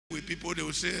people, they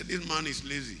will say, this man is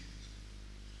lazy.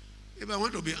 If I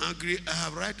want to be angry, I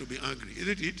have right to be angry,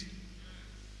 isn't it?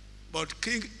 But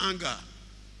King anger,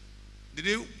 did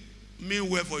he mean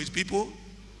well for his people?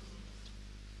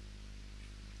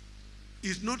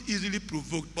 He's not easily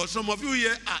provoked, but some of you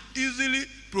here are easily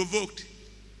provoked.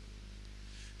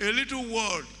 A little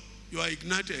word, you are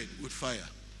ignited with fire.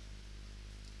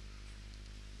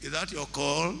 Is that your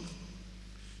call?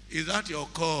 Is that your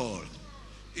call?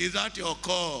 Is that your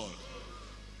call?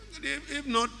 If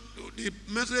not, the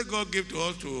message God gave to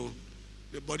us to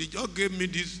the body just gave me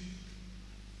this,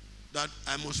 that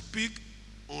I must speak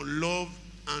on love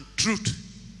and truth.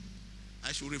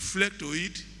 I should reflect to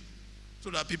it so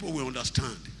that people will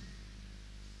understand.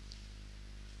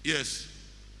 Yes.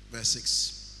 Verse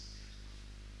 6.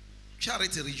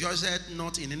 Charity rejoiceth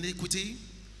not in iniquity.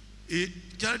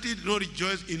 Charity did not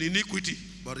rejoice in iniquity,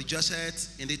 but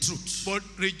rejoiceth in the truth. But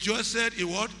rejoiceth in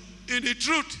what? In the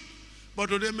truth. But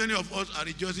today many of us are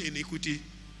rejoicing in iniquity.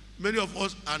 Many of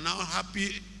us are now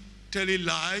happy telling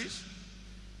lies,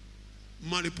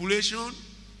 manipulation.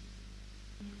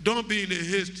 Don't be in a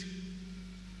haste.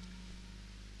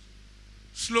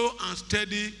 Slow and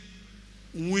steady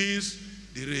wins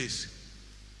the race.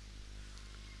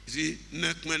 You see,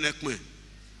 nekme,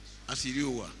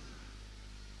 asiriwa.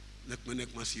 Nekme,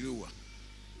 asiriwa.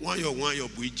 One your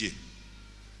buije.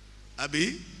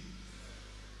 Abi?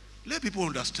 Let people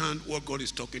understand what God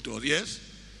is talking to us. Yes?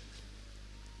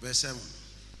 Verse 7.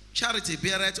 Charity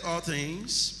beareth all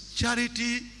things.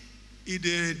 Charity, it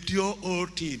endure all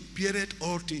things. Beareth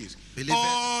all things. Believeth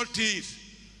all things.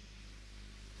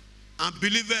 And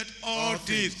believeth all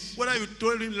things. Whether you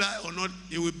told him lie or not,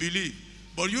 he will believe.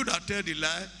 But you that tell the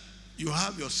lie, you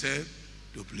have yourself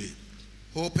to blame.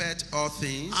 Hopeth all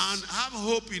things. And have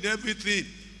hope in everything.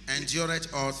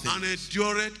 Endureth all things. And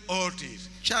endureth all things.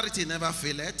 Charity never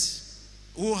faileth.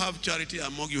 Who have charity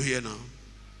among you here now?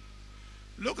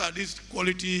 Look at this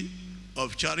quality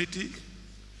of charity.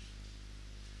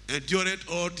 Endureth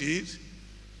all things.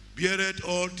 Beareth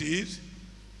all things.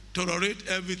 Tolerate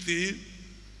everything.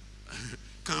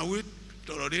 Can we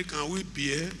tolerate? Can we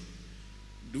bear?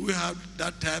 Do we have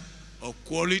that type of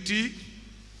quality?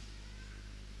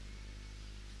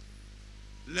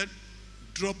 Let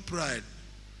drop pride.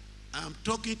 I am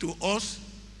talking to us,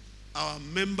 our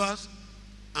members,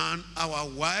 and our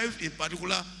wives in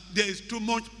particular. There is too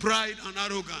much pride and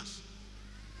arrogance.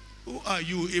 Who are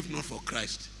you if not for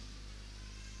Christ?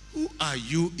 Who are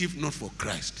you if not for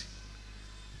Christ?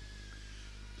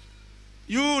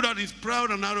 You that is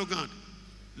proud and arrogant,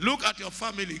 look at your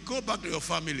family. Go back to your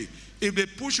family. If they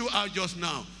push you out just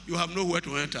now, you have nowhere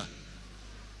to enter.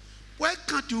 Why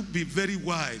can't you be very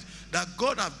wise that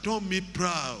God have done me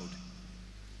proud?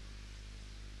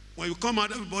 When you come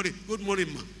out, everybody, good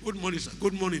morning, ma. Good morning, sir.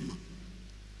 Good morning, ma.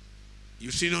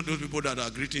 You see not those people that are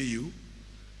greeting you?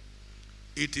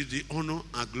 It is the honor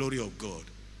and glory of God.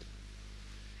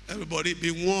 Everybody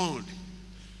be warned.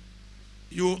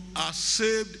 You are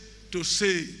saved to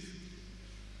save.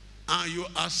 And you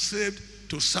are saved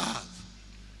to serve.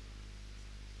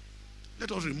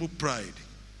 Let us remove pride,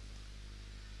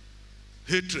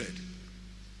 hatred,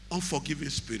 unforgiving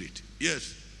spirit.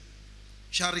 Yes.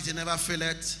 Charity never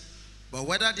faileth, but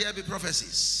whether there be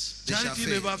prophecies, they charity shall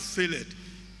fail. never faileth.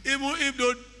 Even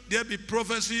if there be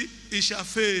prophecy, it shall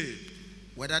fail.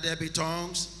 Whether there be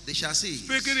tongues, they shall cease.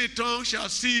 Speaking in tongues shall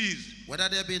cease. Whether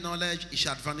there be knowledge, it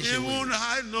shall vanish Even away.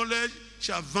 high knowledge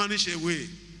shall vanish away.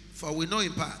 For we know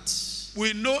in part.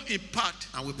 We know in part.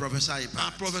 And we prophesy in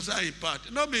part. And prophesy in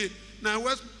part. Not be now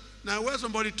where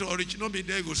somebody to reach, not be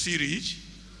there go see rich.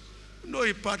 Know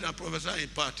in part and prophesy in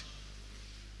part.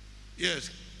 Yes.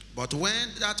 But when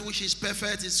that which is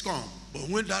perfect is come. But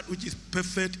when that which is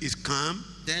perfect is come,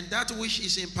 then that which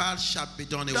is in part shall be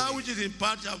done away. That which is in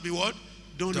part shall be what?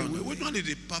 Done away. Which one is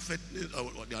the perfectness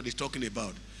of what that is talking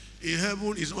about? In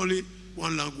heaven is only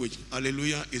one language.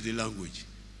 Hallelujah is the language.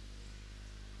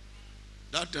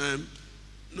 That time,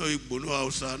 no Igbo, no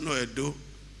Hausa, no Edo,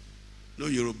 no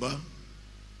Yoruba,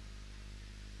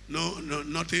 no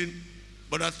nothing.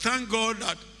 But I thank God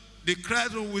that the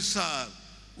Christ whom we serve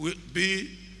will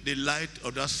be the light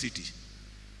of that city.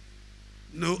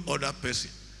 No other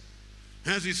person.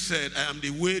 Hence he said, I am the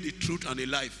way, the truth, and the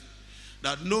life,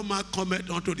 that no man cometh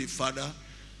unto the Father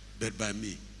but by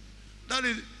me. That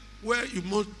is where you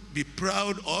must be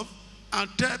proud of and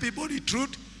tell people the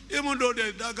truth. Even though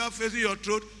there's dagger facing your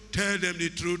throat, tell them the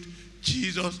truth.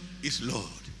 Jesus is Lord.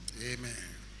 Amen.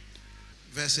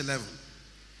 Verse 11.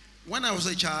 When I was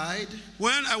a child,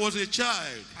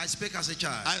 I speak as a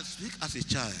child. I speak as a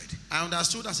child. I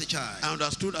understood as a child. I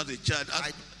understood as a child.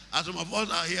 As some of us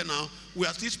are here now, we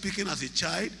are still speaking as a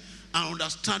child, and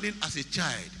understanding as a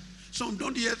child. Some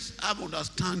don't yet have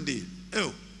understanding.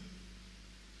 Oh.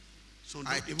 Some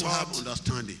don't even have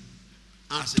understanding.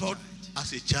 And taught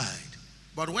as a child.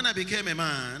 But when I became a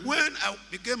man, when I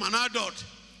became an adult,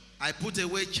 I put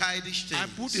away childish things.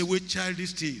 I put away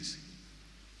childish things.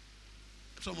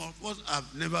 Some of us have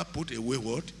never put away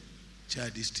what?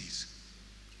 Childish things.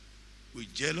 We're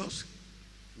jealous.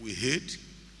 We hate.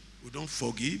 We don't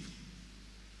forgive.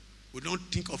 We don't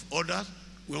think of others.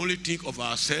 We only think of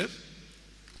ourselves.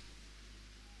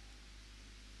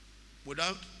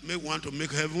 Without want to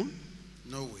make heaven?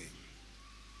 No way.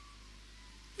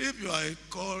 If you are a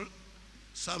called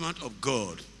servant of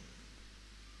God,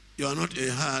 you are not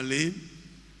a hireling.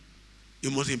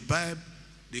 You must imbibe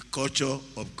the culture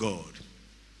of God.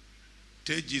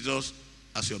 Take Jesus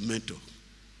as your mentor.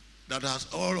 That has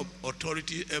all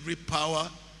authority, every power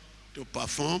to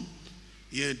perform.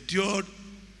 He endured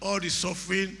all the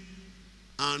suffering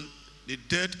and the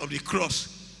death of the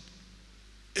cross.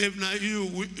 If now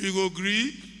you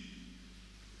agree,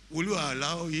 will you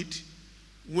allow it?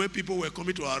 When people were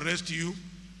coming to arrest you,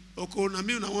 okay, now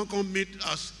me, I want to come meet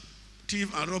as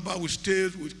thief and robber with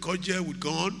staves, with cudgel, with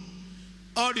gun.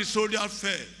 All the soldiers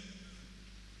fell.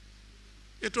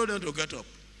 He told them to get up.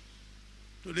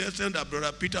 To the extent that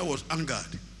Brother Peter was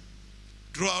angered.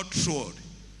 Draw out sword.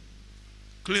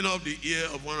 Clean up the ear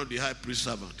of one of the high priest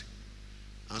servants.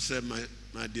 And said,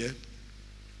 my dear,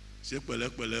 say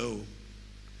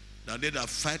that they that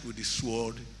fight with the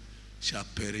sword shall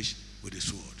perish with the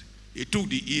sword. He took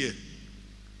the ear.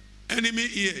 Enemy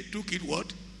ear. He took it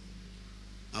what?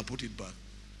 And put it back.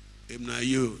 Even now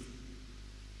you,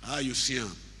 how you see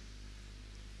him?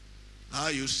 How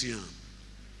you see him?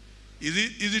 Is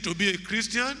it easy to be a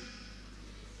Christian?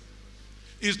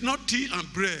 It's not tea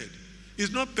and bread.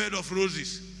 It's not bed of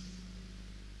roses.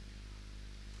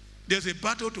 There's a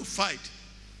battle to fight.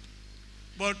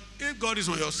 But if God is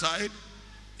on your side,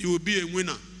 you will be a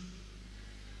winner.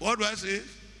 What do I say?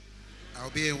 I'll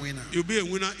be a winner. You'll be a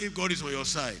winner if God is on your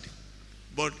side.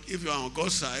 But if you are on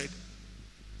God's side,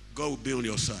 God will be on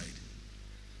your side.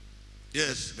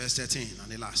 Yes. Verse 13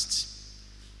 and the last.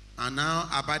 And now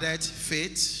abideth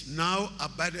faith. Now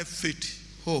abideth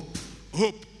faith. Hope.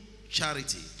 Hope.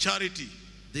 Charity. Charity.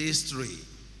 These three.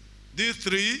 These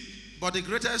three. But the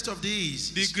greatest of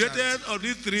these. The greatest of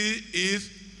these three is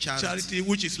charity,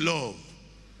 which is love.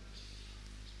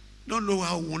 Don't know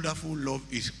how wonderful love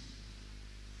is.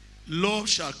 Love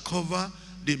shall cover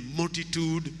the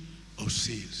multitude of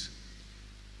sins.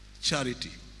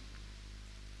 Charity.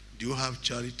 Do you have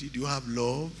charity? Do you have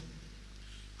love?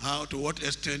 How, to what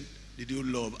extent did you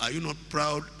love? Are you not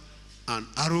proud and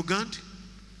arrogant?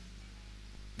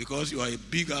 Because you are a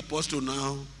big apostle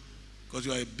now, because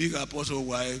you are a big apostle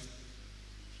wife.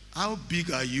 How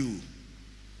big are you?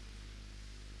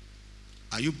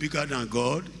 Are you bigger than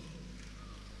God?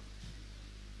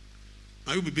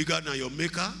 Are you bigger than your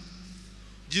maker?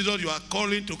 Jesus, you are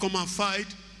calling to come and fight.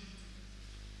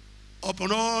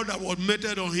 Upon all that was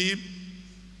meted on him,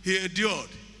 he endured.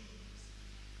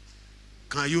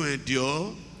 Can you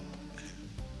endure?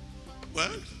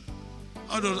 Well,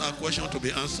 all those are questions to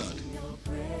be answered.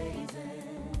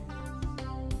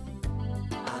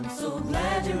 I'm so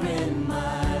glad you're in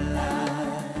my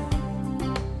life.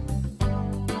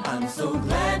 I'm so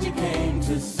glad you came.